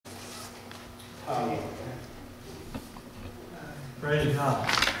Praise God.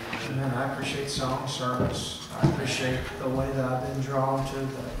 Amen. I appreciate song service. I appreciate the way that I've been drawn to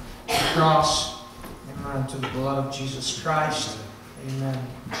the cross. Amen. To the blood of Jesus Christ. Amen.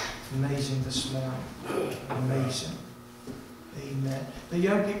 Amazing this morning. Amazing. Amen. The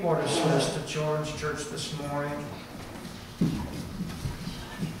young people are dismissed to Children's Church this morning.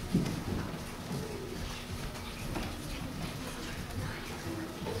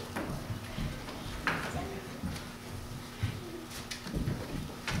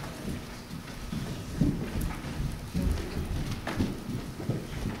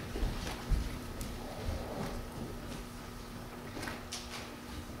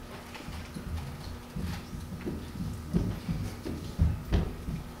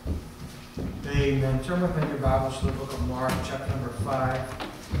 Amen. Turn with me in your Bibles to the book of Mark, chapter number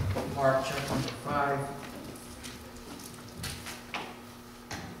 5. Mark, chapter number 5.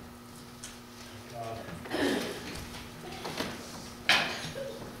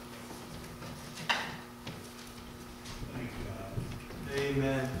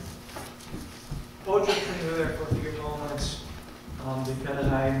 Amen. Hold your finger there for a few moments because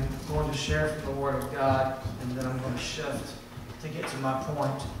I'm going to share from the Word of God and then I'm going to shift to get to my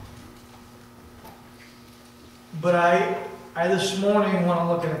point. But I this morning want to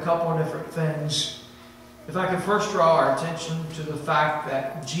look at a couple of different things. If I could first draw our attention to the fact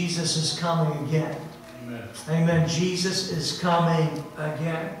that Jesus is coming again. Amen. Amen. Jesus is coming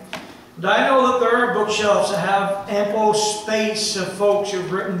again. And I know that there are bookshelves that have ample space of folks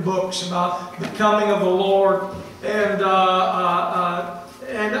who've written books about the coming of the Lord. And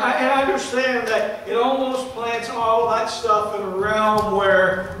I understand that it almost plants all that stuff in a realm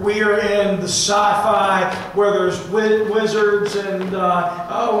where we are in the sci-fi, where there's wizards and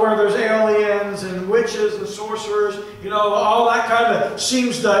where there's aliens and witches and sorcerers. You know, all that kind of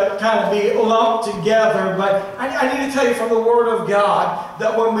seems to kind of be lumped together. But I need to tell you from the Word of God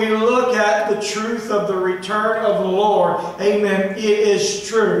that when we look at the truth of the return of the Lord, amen, it is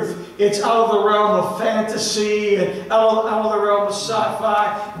truth. It's out of the realm of fantasy and out of the realm of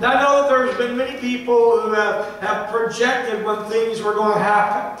sci-fi. And I know that there's been many people who have projected when things were going to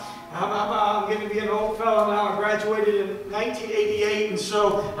happen. I'm getting to be an old fellow now. I graduated in 1988, and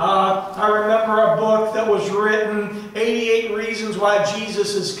so I remember a book that was written, 88 Reasons Why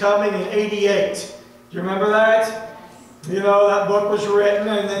Jesus is Coming in 88. Do you remember that? You know, that book was written,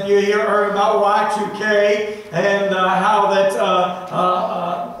 and then you heard about Y2K and how that,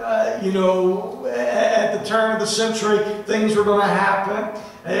 you know, at the turn of the century, things were going to happen.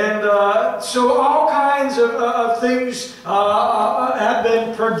 And so all kinds of things have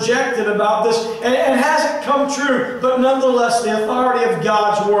been projected about this, and it hasn't come true. But nonetheless, the authority of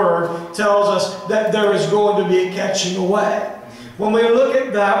God's Word tells us that there is going to be a catching away. When we look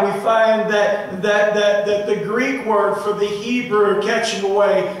at that, we find that the Greek word for the Hebrew catching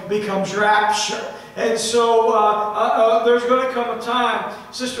away becomes rapture. And so there's going to come a time,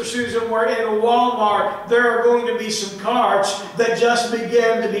 Sister Susan, where in a Walmart there are going to be some carts that just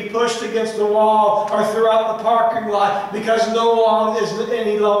begin to be pushed against the wall or throughout the parking lot because no one is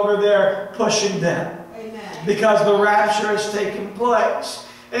any longer there pushing them. Amen. Because the rapture has taken place.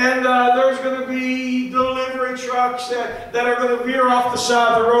 And there's going to be delivery trucks that are going to veer off the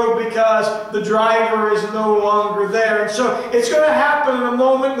side of the road because the driver is no longer there. And so it's going to happen in a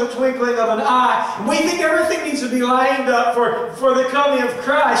moment, in the twinkling of an eye. And we think everything needs to be lined up for the coming of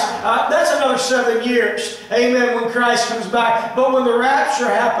Christ. That's another 7 years. Amen. When Christ comes back. But when the rapture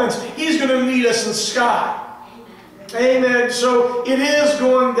happens, He's going to meet us in the sky. Amen. So it is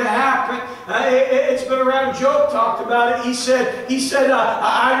going to happen. It's been around. Job talked about it. He said,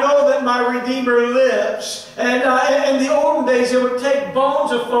 I know that my Redeemer lives. And in the olden days, they would take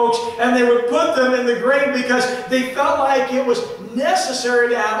bones of folks and they would put them in the grave because they felt like it was necessary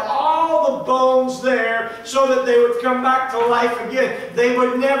to have all the bones there so that they would come back to life again. They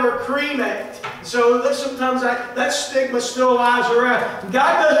would never cremate. So that sometimes that stigma still lies around.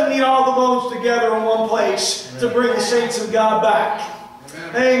 God doesn't need all the bones together in one place to bring the saints of God back.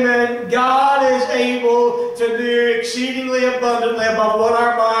 Amen. God is able to do exceedingly abundantly above what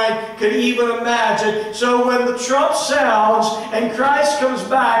our mind could even imagine. So when the trump sounds and Christ comes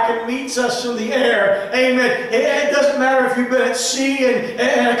back and meets us in the air, amen, it doesn't matter if you've been at sea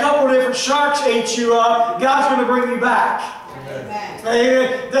and a couple of different sharks ate you up, God's going to bring you back. Amen.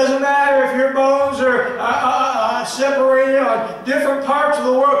 It doesn't matter if your bones are separated on different parts of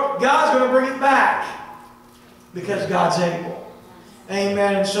the world, God's going to bring it back because God's able.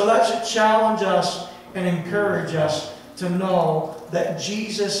 Amen. And so that should challenge us and encourage us to know that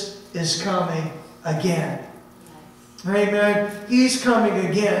Jesus is coming again. Amen. He's coming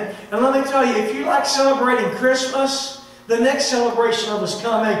again. And let me tell you, if you like celebrating Christmas, the next celebration of His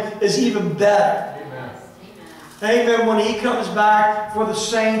coming is even better. Amen. Amen. When He comes back for the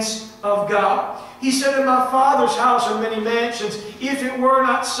saints of God. He said, in my Father's house are many mansions. If it were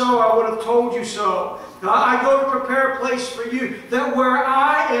not so, I would have told you so. I go to prepare a place for you, that where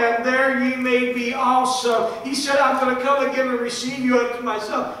I am, there ye may be also. He said, I'm going to come again and receive you unto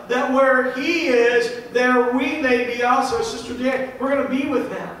myself, that where He is, there we may be also. Sister Dan, we're going to be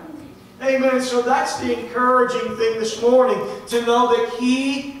with Him. Amen. So that's the encouraging thing this morning, to know that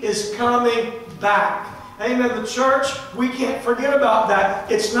He is coming back. Amen. The church, we can't forget about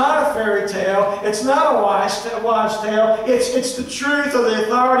that. It's not a fairy tale. It's not a wise tale. It's the truth of the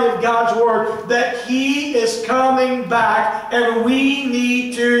authority of God's Word that He is coming back and we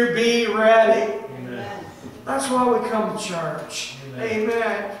need to be ready. Amen. That's why we come to church.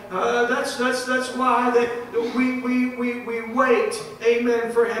 Amen. That's why we wait.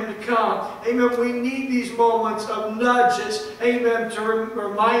 Amen. For Him to come. Amen. We need these moments of nudges. Amen. To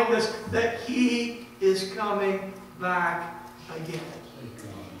remind us that He is coming back again.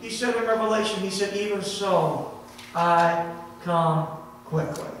 He said in Revelation, He said, even so, I come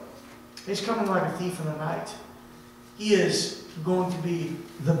quickly. He's coming like a thief in the night. He is going to be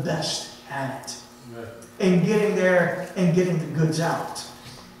the best at it. And getting there and getting the goods out.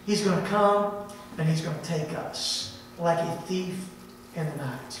 He's going to come and He's going to take us like a thief in the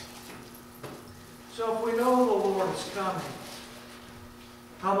night. So if we know the Lord is coming,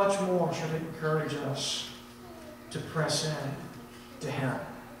 how much more should it encourage us to press in to Him?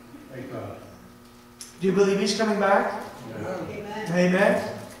 Thank God. Do you believe He's coming back? Amen.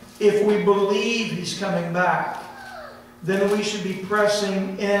 Amen. If we believe He's coming back, then we should be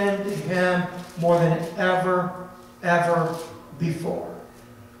pressing into Him more than ever before.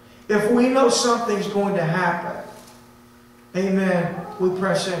 If we know something's going to happen, amen, we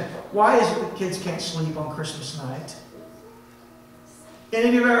press in. Why is it that kids can't sleep on Christmas night? Any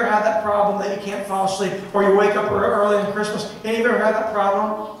of you ever had that problem that you can't fall asleep, or you wake up early on Christmas? Any of you ever had that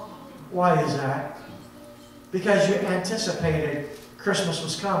problem? Why is that? Because you anticipated Christmas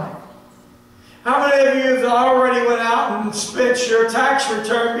was coming. How many of you have already went out and spent your tax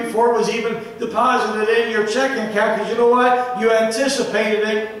return before it was even deposited in your checking account? Because you know what? You anticipated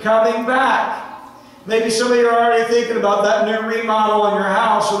it coming back. Maybe some of you are already thinking about that new remodel in your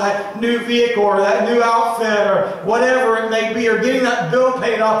house, or that new vehicle, or that new outfit, or whatever it may be, or getting that bill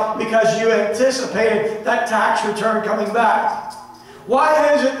paid off because you anticipated that tax return coming back.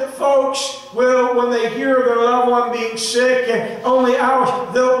 Why is it that folks will, when they hear their loved one being sick and only hours,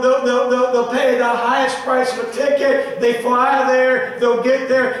 they'll pay the highest price of a ticket, they fly there, they'll get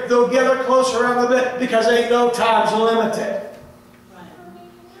there, they'll gather close around the bed because they know time's limited.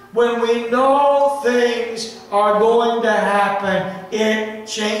 When we know things are going to happen, it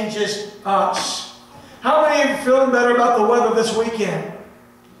changes us. How many of you are feeling better about the weather this weekend?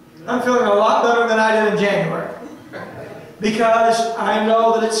 I'm feeling a lot better than I did in January. Because I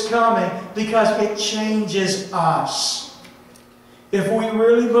know that it's coming. Because it changes us. If we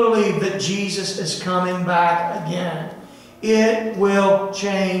really believe that Jesus is coming back again, it will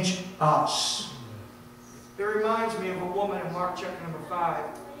change us. It reminds me of a woman in Mark chapter number 5.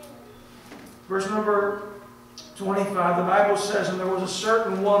 Verse number 25, the Bible says, and there was a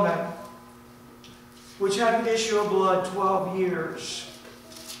certain woman which had an issue of blood 12 years,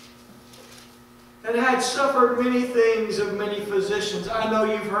 and had suffered many things of many physicians. I know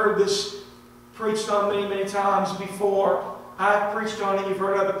you've heard this preached on many times before. I've preached on it. You've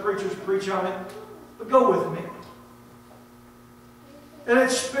heard other preachers preach on it. But go with me. And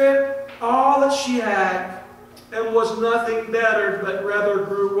had spent all that she had, and was nothing better, but rather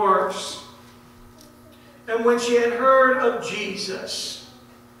grew worse. And when she had heard of Jesus,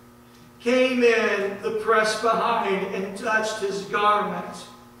 came in the press behind and touched His garment.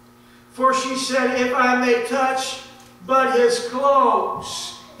 For she said, if I may touch but His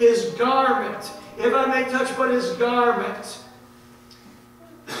clothes, His garment, if I may touch but His garment,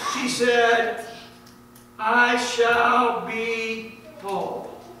 she said, I shall be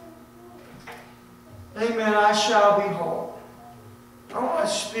whole. Amen, I shall be whole. I want to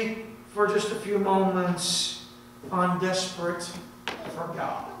speak for just a few moments on desperate for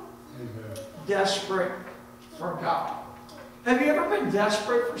God. Amen. Desperate for God. Have you ever been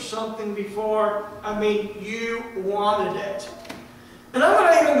desperate for something before? I mean, you wanted it. And I'm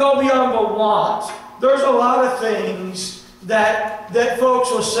going to even go beyond the want. There's a lot of things that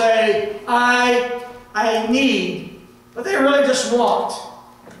folks will say, I need, but they really just want.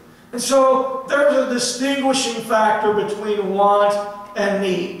 And so there's a distinguishing factor between want and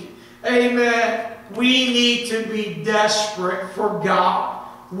need. Amen. we need to be desperate for God.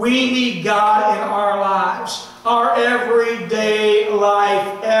 We need God in our lives. Our everyday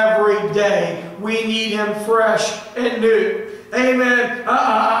life, every day. We need Him fresh and new. Amen.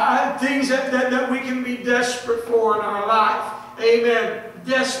 Things that we can be desperate for in our life. Amen.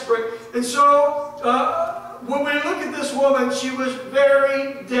 Desperate. And so, when we look at this woman, she was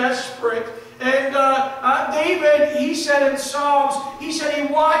very desperate. And David, he said in Psalms, he said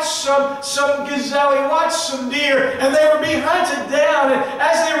he watched some gazelle, he watched some deer, and they were being hunted down. And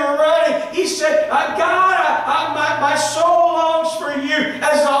as they were running, he said, God, my soul longs for you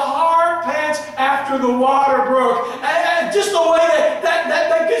as the hart pants after the water brook. And just the way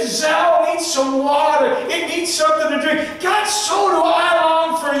that gazelle needs some water, it needs something to drink. God, so do I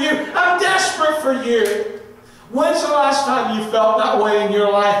long for you. I'm desperate for you. When's the last time you felt that way in your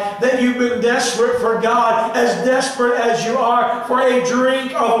life? That you've been desperate for God, as desperate as you are for a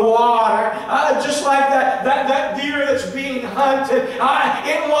drink of water. Just like that deer that's being hunted.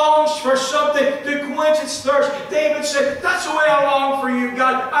 It longs for something to quench its thirst. David said, that's the way I long for you,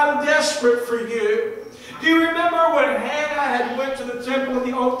 God. I'm desperate for you. Do you remember when Hannah had went to the temple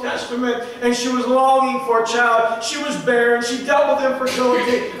in the Old Testament and she was longing for a child? She was barren. She dealt with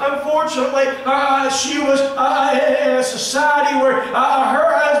infertility. Unfortunately, she was in a society where her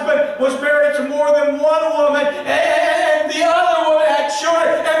husband was married to more than one woman, and the other woman had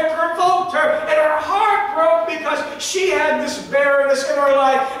children and provoked her, and her heart broke because she had this barrenness in her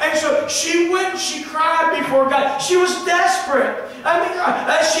life. And so she went and she cried before God. She was desperate. I mean,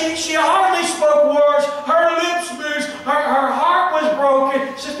 she hardly spoke words. Her lips moved. Her heart was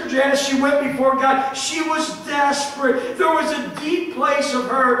broken. Sister Janice, she went before God. She was desperate. There was a deep place of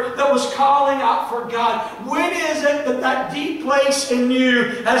her that was calling out for God. When is it that deep place in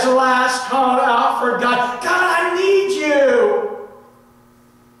you has last called out for God? God, I need you.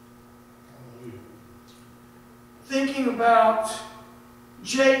 Thinking about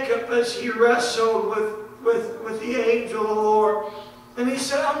Jacob as he wrestled with the angel of the Lord. And he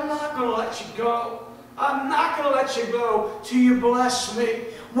said, I'm not going to let you go. I'm not going to let you go till you bless me.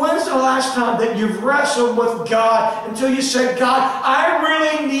 When's the last time that you've wrestled with God until you said, God, I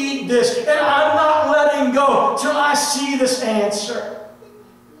really need this, and I'm not letting go till I see this answer?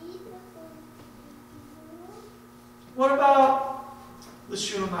 What about the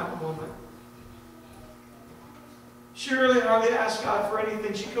Shunammite woman? She really hardly asked God for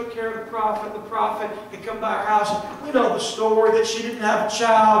anything. She took care of the prophet. The prophet had come by her house. We know the story that she didn't have a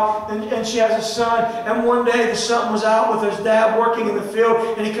child, and she has a son. And one day the son was out with his dad working in the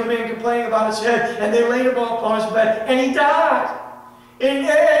field, and he came in complaining about his head, and they laid him upon his bed, and he died.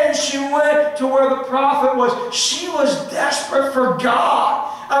 And she went to where the prophet was. She was desperate for God.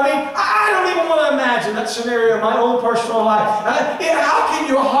 I mean, I don't even want to imagine that scenario in my own personal life. How can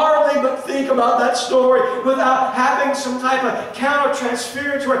you hardly but think about that story without having some type of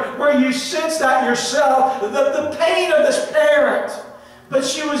counter-transference where you sense that yourself, the pain of this parent. But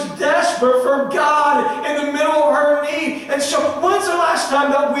she was desperate for God in the middle of her need. And so when's the last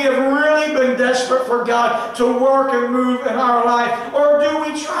time that we have really been desperate for God to work and move in our life? Or do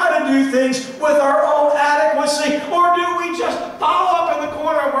we try to do things with our own adequacy? Or do we just follow up in the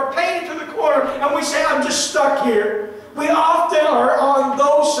corner, we're painted to the corner, and we say, I'm just stuck here? We often are on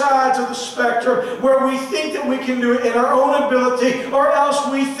those sides of the spectrum where we think that we can do it in our own ability, or else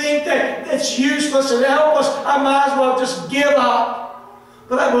we think that it's useless and helpless. I might as well just give up.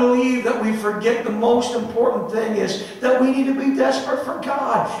 But I believe that we forget the most important thing is that we need to be desperate for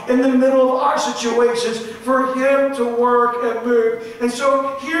God in the middle of our situations, for Him to work and move. And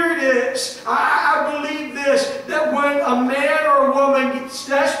so here it is. I believe this, that when a man or a woman gets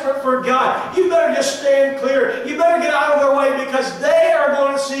desperate for God, you better just stand clear. You better get out of their way, because they are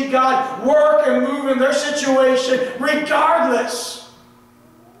going to see God work and move in their situation regardless.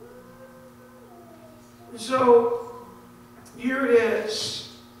 So here it is.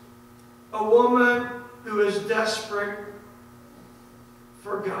 A woman who is desperate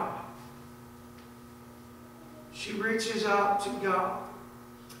for God. She reaches out to God.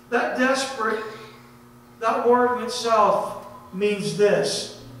 That desperate, that word in itself means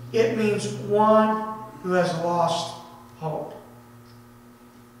this. It means one who has lost hope.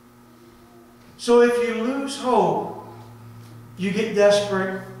 So if you lose hope, you get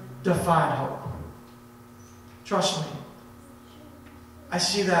desperate to find hope. Trust me. I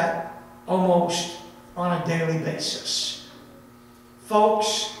see that almost on a daily basis.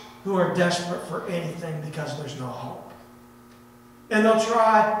 Folks who are desperate for anything because there's no hope. And they'll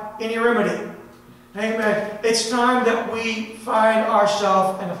try any remedy. Amen. It's time that we find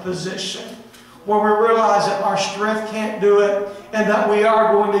ourselves in a position where we realize that our strength can't do it, and that we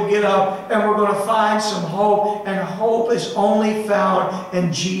are going to get up and we're going to find some hope, and hope is only found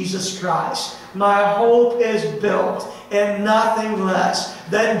in Jesus Christ. My hope is built in nothing less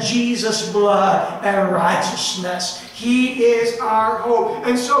than Jesus' blood and righteousness. He is our hope.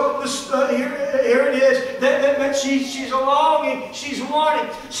 And so here it is that she's longing, she's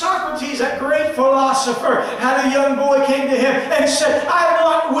wanting. Socrates, that great philosopher, had a young boy came to him and said, I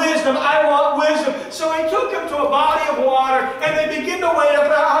want wisdom, I want wisdom. So he took him to a body of water, and they began to wade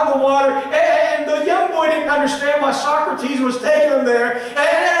up out of the water. And the young boy didn't understand why Socrates was taking him there. And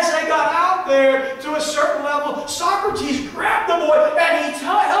as they got out there to a certain level, Socrates grabbed the boy and he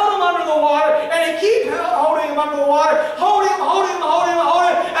held him under the water, and he kept holding him under the water, holding him,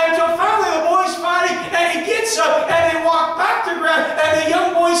 until finally the boy's fighting, and he gets up and they walk back to ground, and the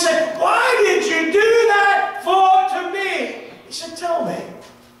young boy said, why did you do that to me? He said, tell me,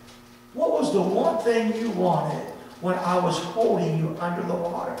 what was the one thing you wanted when I was holding you under the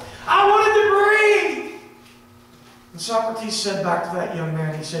water? I wanted to breathe. And Socrates said back to that young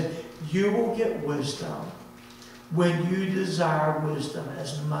man, he said, you will get wisdom when you desire wisdom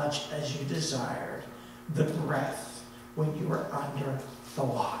as much as you desired the breath when you were under the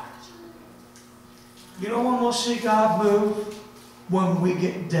water. You know when we'll see God move? When we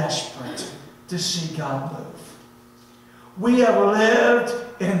get desperate to see God move. We have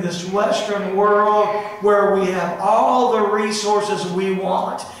lived in this Western world where we have all the resources we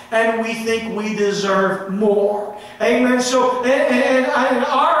want, and we think we deserve more. Amen. So, in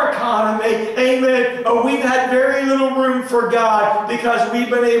our economy, amen, we've had very little room for God because we've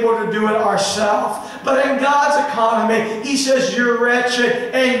been able to do it ourselves. But in God's economy, He says, you're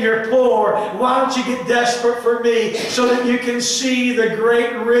wretched and you're poor. Why don't you get desperate for me so that you can see the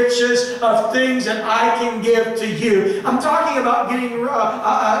great riches of things that I can give to you? I'm talking about getting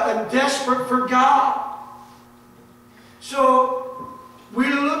desperate for God. So, we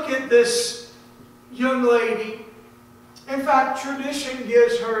look at this young lady. In fact, tradition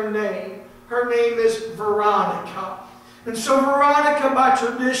gives her a name. Her name is Veronica. And so Veronica, by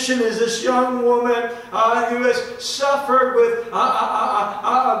tradition, is this young woman who has suffered with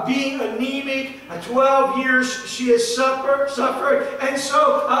being anemic. 12 years she has suffered. And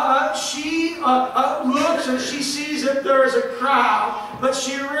so she looks and she sees that there is a crowd. But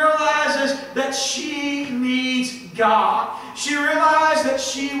she realizes that she needs God. She realized that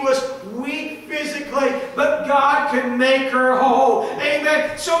she was weak physically, but God can make her whole.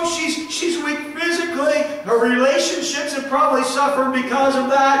 Amen. So she's weak physically. Her relationships have probably suffered because of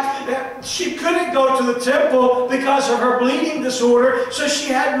that. She couldn't go to the temple because of her bleeding disorder, so she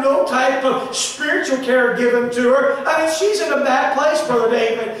had no type of spiritual care given to her. I mean, she's in a bad place, Brother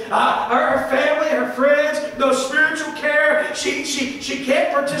David. Her family, her friends, no spiritual care. She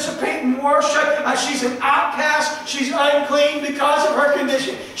can't participate in worship. She's an outcast. She's unclean because of her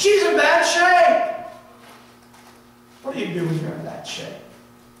condition. She's in bad shape. What do you do when you're in bad shape?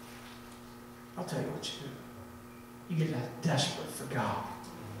 I'll tell you what you do. You get desperate for God.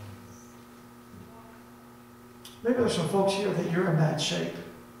 Maybe there's some folks here that you're in bad shape.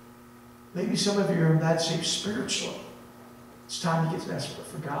 Maybe some of you are in bad shape spiritually. It's time to get desperate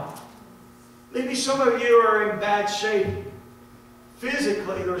for God. Maybe some of you are in bad shape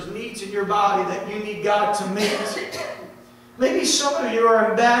physically. There's needs in your body that you need God to meet. Maybe some of you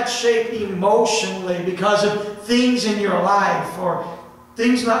are in bad shape emotionally because of things in your life, or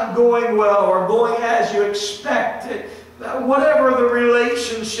things not going well, or going as you expected. Whatever the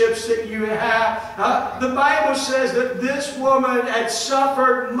relationships that you have, the Bible says that this woman had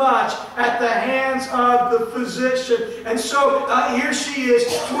suffered much at the hands of the physician. And so here she is,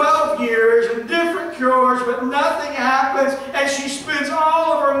 12 years and different cures, but nothing happens, and she spends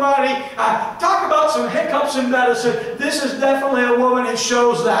all of her money. Talk about some hiccups in medicine. This is definitely a woman who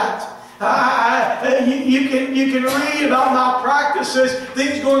shows that. You can read about malpractices,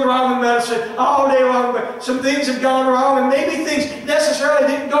 things going wrong in medicine all day long, but some things have gone wrong, and maybe things necessarily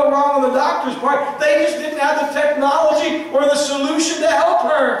didn't go wrong on the doctor's part. They just didn't have the technology or the solution to help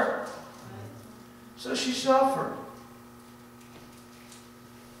her. So she suffered.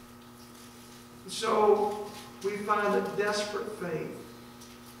 So we find that desperate faith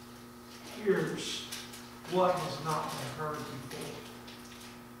hears what has not been heard before.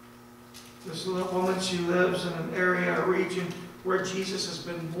 This little woman, she lives in an area, a region where Jesus has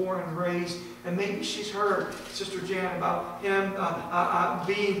been born and raised. And maybe she's heard, Sister Jan, about him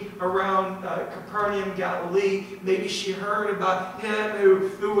being around Capernaum, Galilee. Maybe she heard about him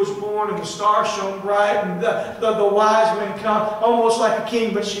who was born and the star shone bright and the wise men come almost like a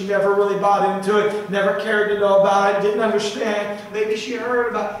king, but she never really bought into it, never cared to know about it, didn't understand. Maybe she heard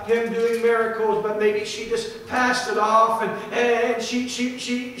about him doing miracles, but maybe she just passed it off, and she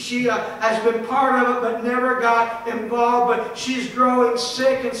has been part of it but never got involved. But she's growing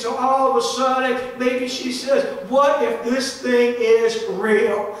sick, and so all of a sudden maybe she says, what if this thing is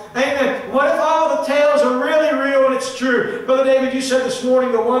real? Amen. What if all the tales are really real and it's true? Brother David, you said this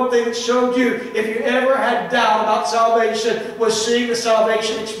morning the one thing that showed you if you ever had doubt about salvation was seeing the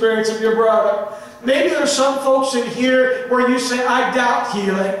salvation experience of your brother. Maybe there's some folks in here where you say, I doubt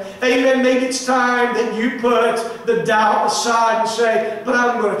healing. Amen. Maybe it's time that you put the doubt aside and say, but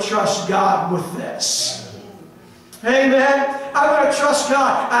I'm going to trust God with this. Amen. I'm going to trust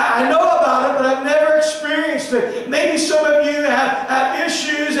God. I know about it, but I've never experienced it. Maybe some of you have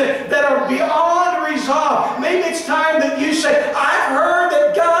issues that are beyond resolve. Maybe it's time that you say, I've heard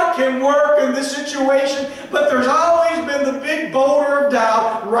that God can work in this situation, but there's always been the big boulder of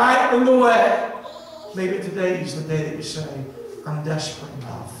doubt right in the way. Maybe today is the day that you say, I'm desperate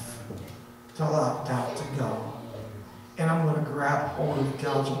enough to allow doubt to go. And I'm going to grab hold of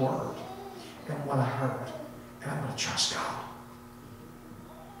God's word and what I heard. And I'm going to trust God.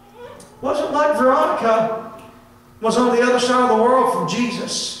 Wasn't like Veronica was on the other side of the world from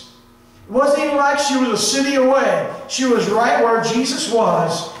Jesus. It wasn't even like she was a city away. She was right where Jesus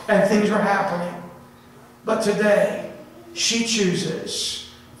was, and things were happening. But today, she chooses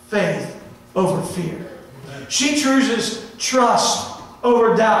faith over fear. She chooses trust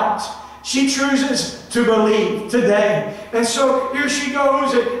over doubt. She chooses to believe today. And so here she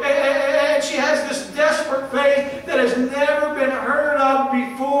goes, and she has this desperate faith that has never been heard of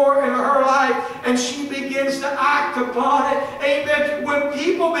before in her life. And she begins to act upon it. Amen. When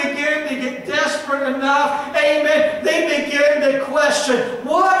people begin to get desperate enough, amen, they begin to question,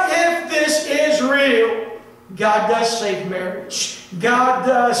 what if this is real? God does save marriage. God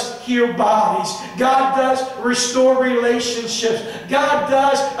does heal bodies. God does restore relationships. God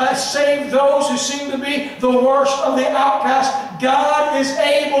does save those who seem to be the worst of the outcast. God is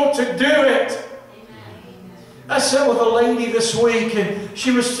able to do it. I sat with a lady this week, and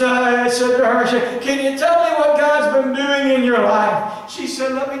she was. I said to her, I said, "Can you tell me what God's been doing in your life?" She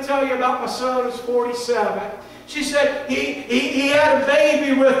said, "Let me tell you about my son who's 47. She said he had a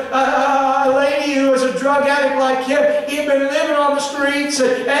baby with a lady who was a drug addict like him. He'd been living on the streets,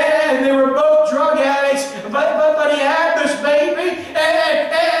 and they were both drug addicts. But he had this baby,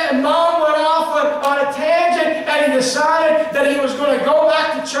 and Mom went off on a tangent, and he decided that he was going to go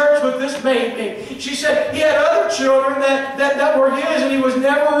back to church with this baby." She said he had other children that were his, and he was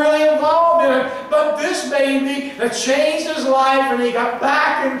never really involved in it. But this baby that changed his life, and he got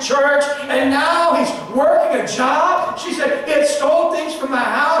back in church, and now he's working a job. She said he had stole things from the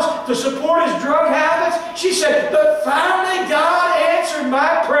house to support his drug habits. She said, but finally God answered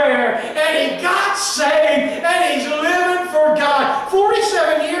my prayer, and he got saved, and he's living for God.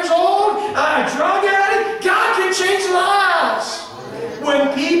 47 years old, a drug addict. God can change lives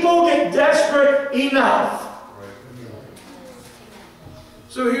when people get desperate enough.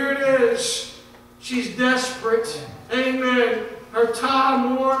 So here it is. She's desperate. Amen. Her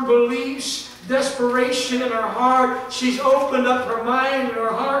time-worn beliefs, desperation in her heart. She's opened up her mind and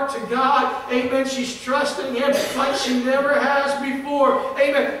her heart to God. Amen. She's trusting Him like she never has before.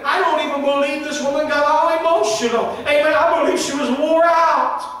 Amen. I don't even believe this woman got all emotional. Amen. I believe she was wore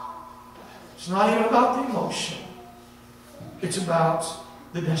out. It's not even about the emotion. It's about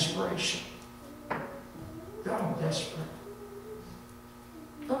the desperation. God, I'm desperate.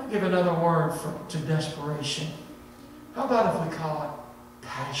 Let me give another word to desperation. How about if we call it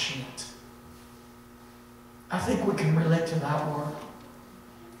passionate? I think we can relate to that word.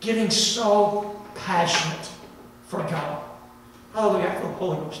 Getting so passionate for God. Hallelujah. I feel the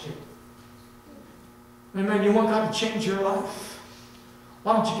Holy Ghost here. Amen. You want God to change your life?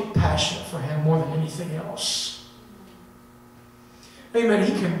 Why don't you get passionate for Him more than anything else? Amen.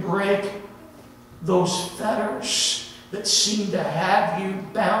 He can break those fetters that seem to have you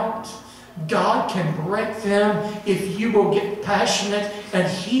bound. God can break them if you will get passionate, and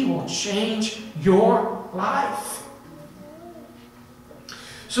He will change your life.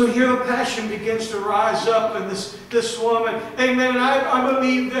 So here the passion begins to rise up in this woman. Amen. And I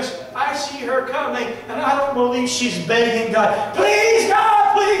believe this. I see her coming, and I don't believe she's begging God, please,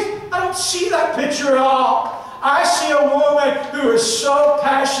 God, please. I don't see that picture at all. I see a woman who is so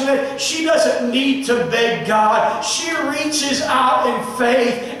passionate, she doesn't need to beg God. She reaches out in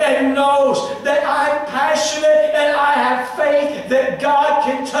faith and knows that I'm passionate and I have faith that God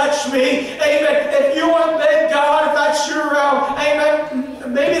can touch me. Amen. If you want to beg God, if that's your realm,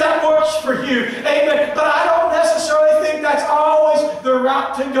 amen, maybe that works for you. Amen. But I don't necessarily think that's always the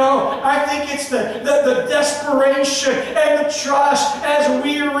route to go. I think it's the desperation and the trust as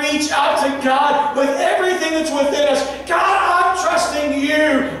we reach out to God with everything that's within us. God, I'm trusting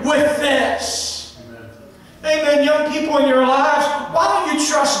you with this. Amen. Young people in your lives, why don't you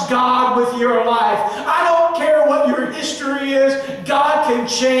trust God with your life? I don't care what your history is. God can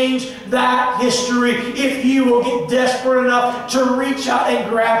change that history if you will get desperate enough to reach out and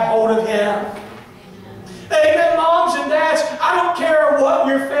grab hold of Him. Amen, moms and dads, I don't care what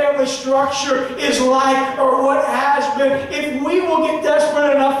your family structure is like or what has been. If we will get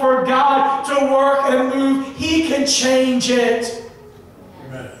desperate enough for God to work and move, He can change it.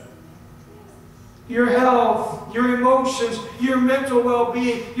 Amen. Your health, your emotions, your mental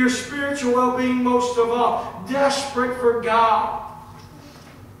well-being, your spiritual well-being most of all. Desperate for God.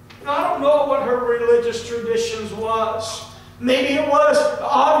 Now, I don't know what her religious traditions was. Maybe it was,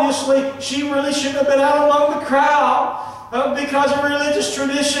 obviously, she really shouldn't have been out among the crowd because of religious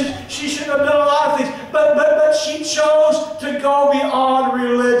tradition. She shouldn't have done a lot of things. But she chose to go beyond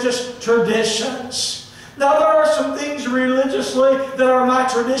religious traditions. Now, there are some things religiously that are my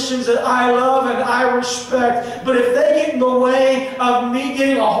traditions that I love and I respect. But if they get in the way of me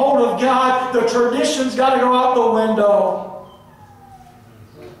getting a hold of God, the tradition's got to go out the window.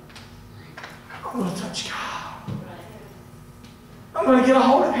 I'm going to touch God. I'm going to get a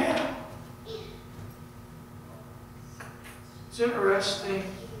hold of Him. It's interesting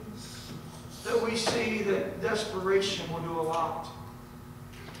that we see that desperation will do a lot.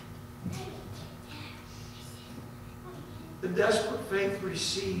 The desperate faith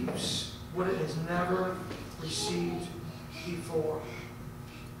receives what it has never received before.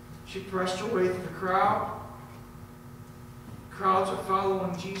 She pressed her way through the crowd. Crowds are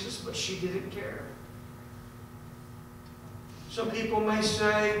following Jesus, but she didn't care. Some people may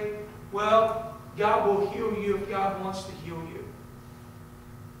say, well, God will heal you if God wants to heal you.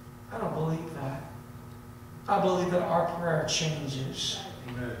 I don't believe that. I believe that our prayer changes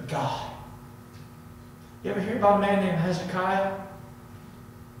God. You ever hear about a man named Hezekiah?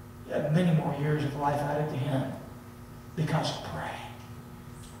 He had many more years of life added to him because of praying.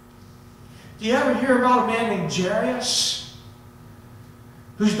 Do you ever hear about a man named Jairus,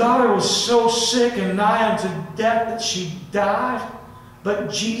 whose daughter was so sick and nigh unto death that she died, but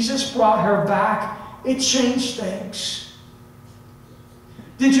Jesus brought her back? It changed things.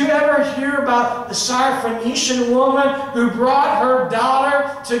 Did you ever hear about the Syrophoenician woman who brought her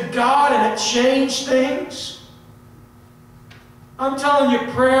daughter to God and it changed things? I'm telling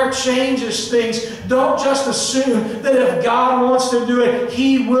you, prayer changes things. Don't just assume that if God wants to do it,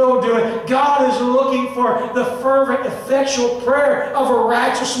 He will do it. God is looking for the fervent, effectual prayer of a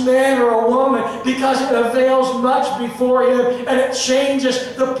righteous man or a woman because it avails much before Him and it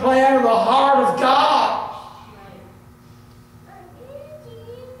changes the plan of the heart of God.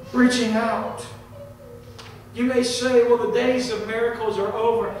 Reaching out. You may say, well, the days of miracles are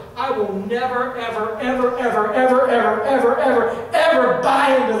over. I will never, ever, ever, ever, ever, ever, ever, ever, ever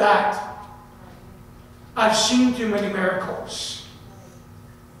buy into that. I've seen too many miracles.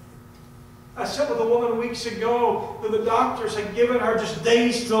 I sat with a woman weeks ago who the doctors had given her just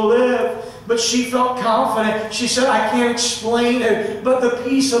days to live, but she felt confident. She said, I can't explain it, but the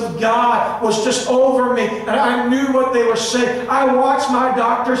peace of God was just over me, and I knew what they were saying. I watched my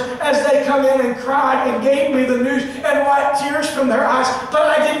doctors as they come in and cried and gave me the news and wiped tears from their eyes, but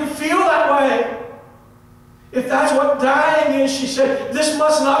I didn't feel that way. If that's what dying is, she said, this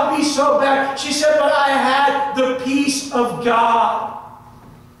must not be so bad. She said, but I had the peace of God.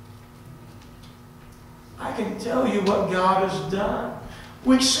 I can tell you what God has done.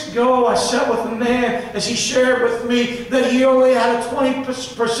 Weeks ago, I sat with a man as he shared with me that he only had a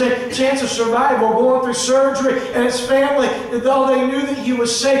 20% chance of survival going through surgery, and his family, though they knew that he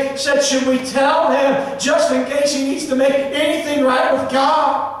was safe, said, should we tell him just in case he needs to make anything right with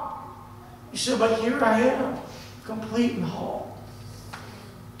God? He said, but here I am, complete and whole.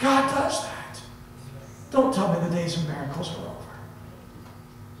 God does that. Don't tell me the days of miracles are over.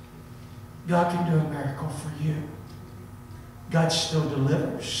 God can do a miracle for you. God still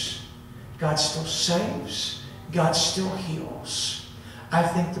delivers. God still saves. God still heals. I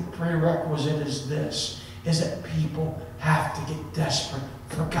think the prerequisite is this, is that people have to get desperate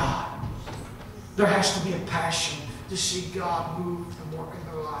for God. There has to be a passion to see God move and work in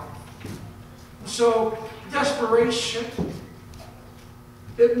their life. So, desperation,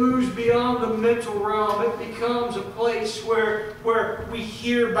 it moves beyond the mental realm. It becomes a place where we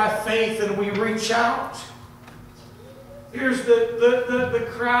hear by faith and we reach out. Here's the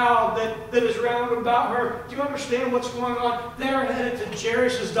crowd that is round about her. Do you understand what's going on? They're headed to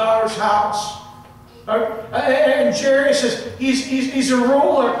Jairus' daughter's house. And Jairus is he's a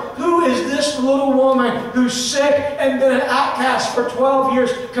ruler. Who is this little woman who's sick and been an outcast for 12 years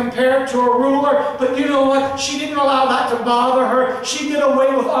compared to a ruler? But you know what? She didn't allow that to bother her. She did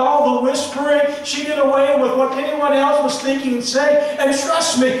away with all the whispering. She did away with what anyone else was thinking and saying. And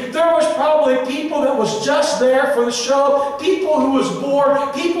trust me, there was probably people that was just there for the show, people who was bored,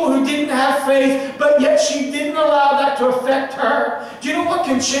 people who didn't have faith, but yet she didn't allow that to affect her. Do you know what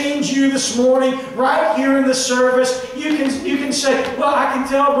can change you this morning? Right here in the service, you can say, well, I can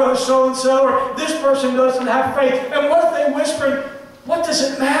tell brother so-and-so, or this person doesn't have faith. And what if they whispered? What does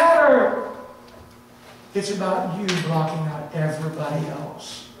it matter? It's about you blocking out everybody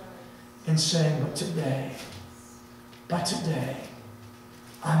else and saying, but today,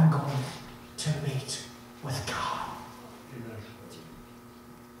 I'm going to meet with God.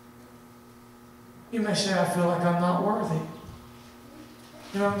 You may say, I feel like I'm not worthy.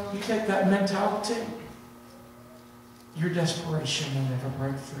 You know, you take that mentality, your desperation will never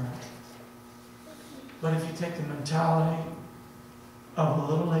break through. But if you take the mentality of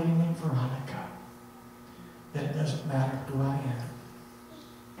a little lady named Veronica, that it doesn't matter who I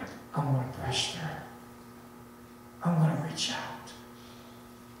am, I'm going to press through. I'm going to reach out.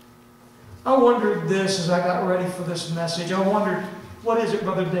 I wondered this as I got ready for this message. I wondered, what is it,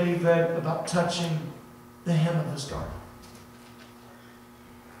 Brother David, about touching the hem of his garment?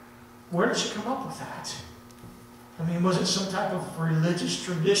 Where did she come up with that? I mean, was it some type of religious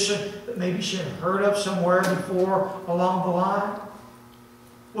tradition that maybe she had heard of somewhere before along the line?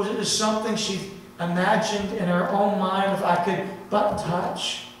 Was it just something she imagined in her own mind, if I could but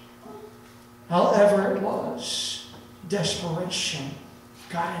touch? However it was, desperation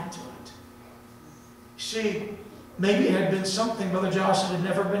got into it. See, maybe it had been something, Brother Josh, that had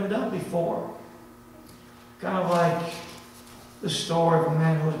never been done before. Kind of like the story of a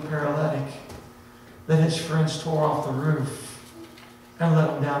man who was paralytic, that his friends tore off the roof and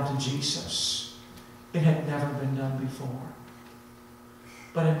let him down to Jesus. It had never been done before.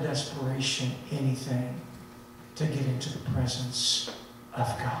 But in desperation, anything to get into the presence of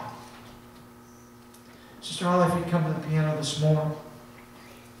God. Sister Holly, if you'd come to the piano this morning,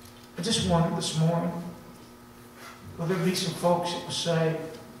 I just wondered this morning, will there be some folks that will say,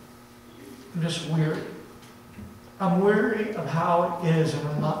 I'm just weary. I'm weary of how it is, and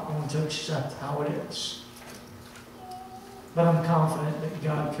I'm not going to accept how it is. But I'm confident that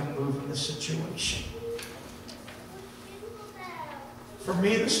God can move in this situation. For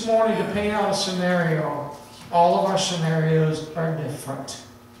me this morning to paint out a scenario, all of our scenarios are different.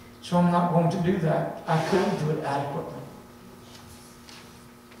 So I'm not going to do that. I couldn't do it adequately.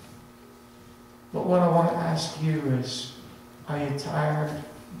 But what I want to ask you is, are you tired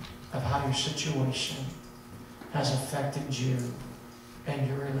of how your situation has affected you and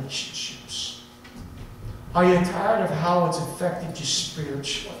your relationships? Are you tired of how it's affected you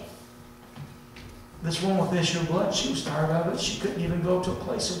spiritually? This woman with the issue of blood, she was tired of it. She couldn't even go to a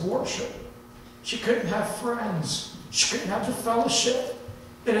place of worship. She couldn't have friends. She couldn't have the fellowship.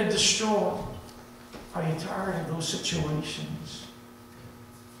 It had destroyed. Are you tired of those situations?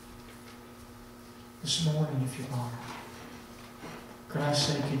 This morning, if you are, could I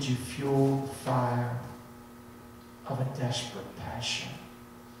say, could you fuel the fire of a desperate passion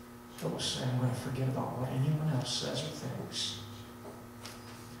that will say, I'm going to forget about what anyone else says or thinks.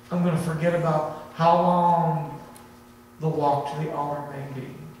 I'm going to forget about how long the walk to the altar may be.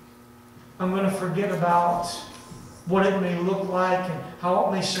 I'm going to forget about what it may look like and how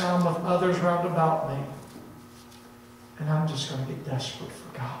it may sound with others round about me. And I'm just going to get desperate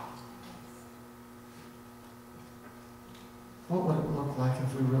for God. What would it look like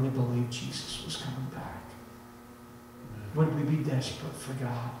if we really believed Jesus was coming back? Would we be desperate for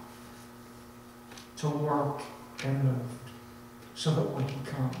God to work and move so that when He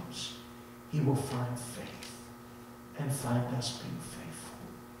comes, He will find faith and find us being faithful?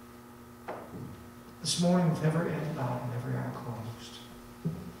 This morning, with every head bowed and every eye closed,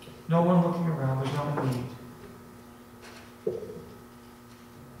 no one looking around, there's not a need.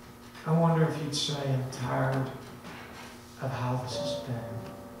 I wonder if you'd say, I'm tired of how this has been.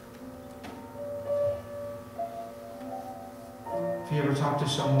 If you ever talk to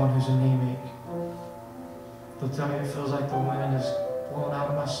someone who's anemic, they'll tell you it feels like the wind is blowing out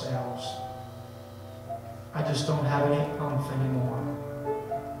of my sails. I just don't have any oomph anymore.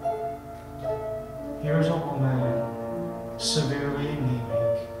 Here's a woman severely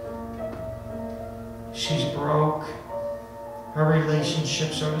anemic. She's broke. Her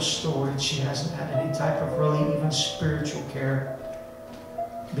relationships are destroyed. She hasn't had any type of really even spiritual care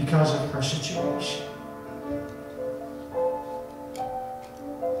because of her situation.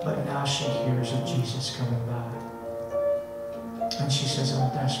 But now she hears of Jesus coming by. And she says,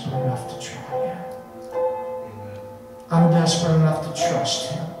 I'm desperate enough to try Him. I'm desperate enough to trust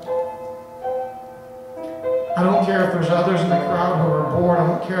Him. I don't care if there's others in the crowd who are bored. I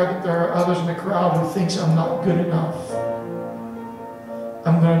don't care that there are others in the crowd who thinks I'm not good enough.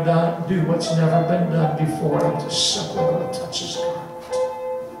 I'm going to do what's never been done before. I'm just simply going to touch His garment.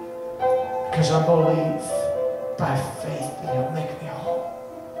 Because I believe by faith that He'll make me whole.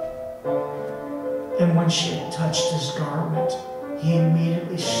 And when she had touched His garment, He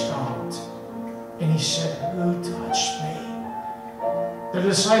immediately stopped. And He said, who touched me? The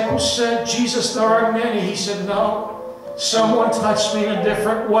disciples said, Jesus, there are many. He said, no, someone touched me in a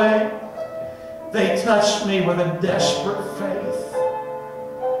different way. They touched me with a desperate faith.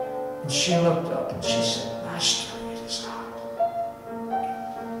 And she looked up and she said, Master, it is I.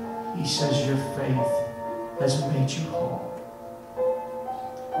 He says, your faith has made you whole.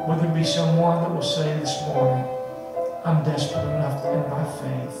 Would there be someone that will say this morning, I'm desperate enough in my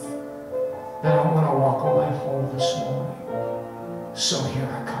faith that I want to walk away whole this morning. So here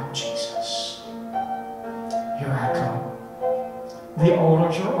I come, Jesus. Here I come. The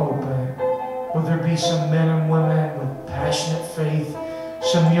altars are open. Will there be some men and women with passionate faith,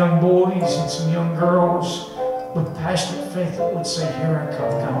 some young boys and some young girls with passionate faith that would say, here I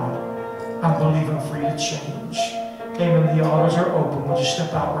come, God. I'm believing for you to change. Amen. The altars are open. Would you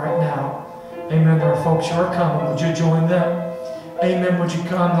step out right now? Amen. There are folks who are coming. Would you join them? Amen. Would you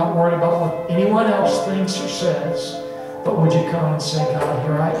come, not worried about what anyone else thinks or says, but would you come and say, God,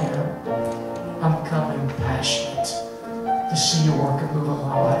 here I am. I'm coming passionate to see you work and move in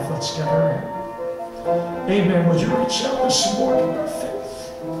my life. Let's gather in. Amen. Would you reach out this morning by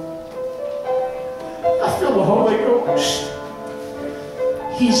faith? I feel the Holy Ghost.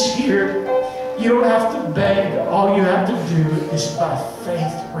 He's here. You don't have to beg. All you have to do is by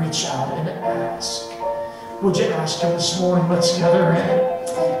faith reach out and ask. Would you ask Him this morning? Let's gather in.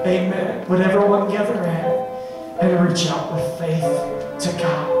 Amen. Would everyone gather in and reach out with faith to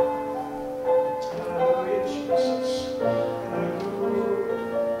God? Hallelujah, Jesus. Hallelujah,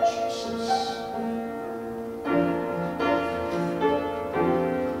 Jesus.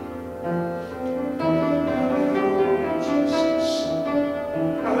 Hallelujah, Jesus.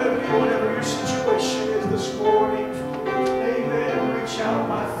 Hallelujah, whatever your situation is this morning, amen, reach out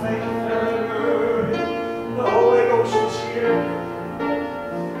by faith. Hallelujah. The Holy Ghost is here.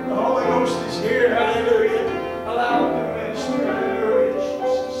 The Holy Ghost is here. Hallelujah. Allow Him to minister. Hallelujah,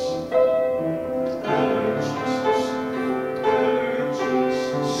 Jesus. Hallelujah, Jesus. Hallelujah,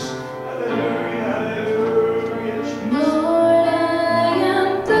 Jesus. Hallelujah, hallelujah, Jesus. Lord, I am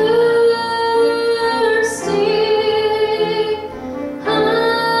thirsty,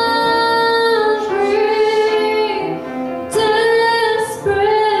 hungry,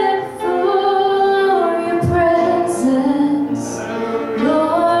 desperate for your presence.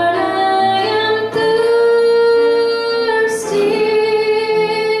 Lord, I am thirsty,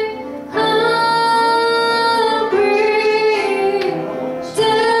 hungry,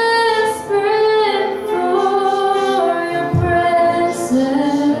 desperate for your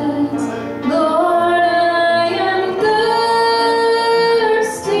presence. Lord, I am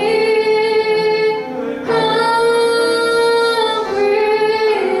thirsty, hungry,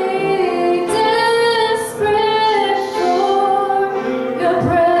 desperate for your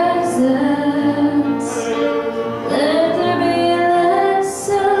presence. Let there be less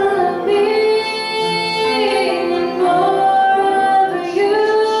of me and more of you.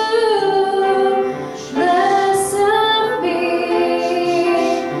 Less of me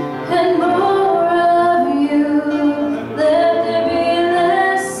and more of you. Let there be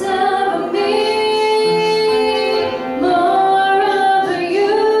less of me, more of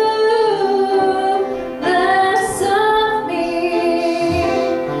you. Less of me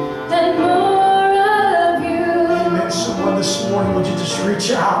and more of you. Amen. Someone this morning, would you just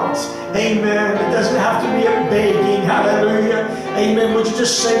reach out? Amen. It doesn't have to be a begging. Hallelujah. Amen. Would you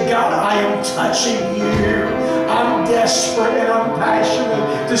just say, God, I am touching you. I'm desperate and I'm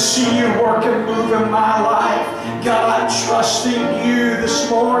passionate to see you work and move in my life. God, I'm trusting you this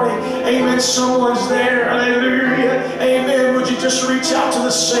morning. Amen. Someone's there. Hallelujah. Amen. Would you just reach out to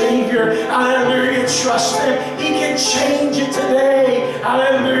the Savior? Hallelujah. Trust Him. He can change it today.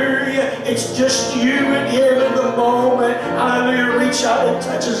 Hallelujah. It's just you and Him in the moment. Hallelujah. Reach out and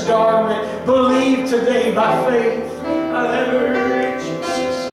touch His garment. Believe today by faith. Hallelujah.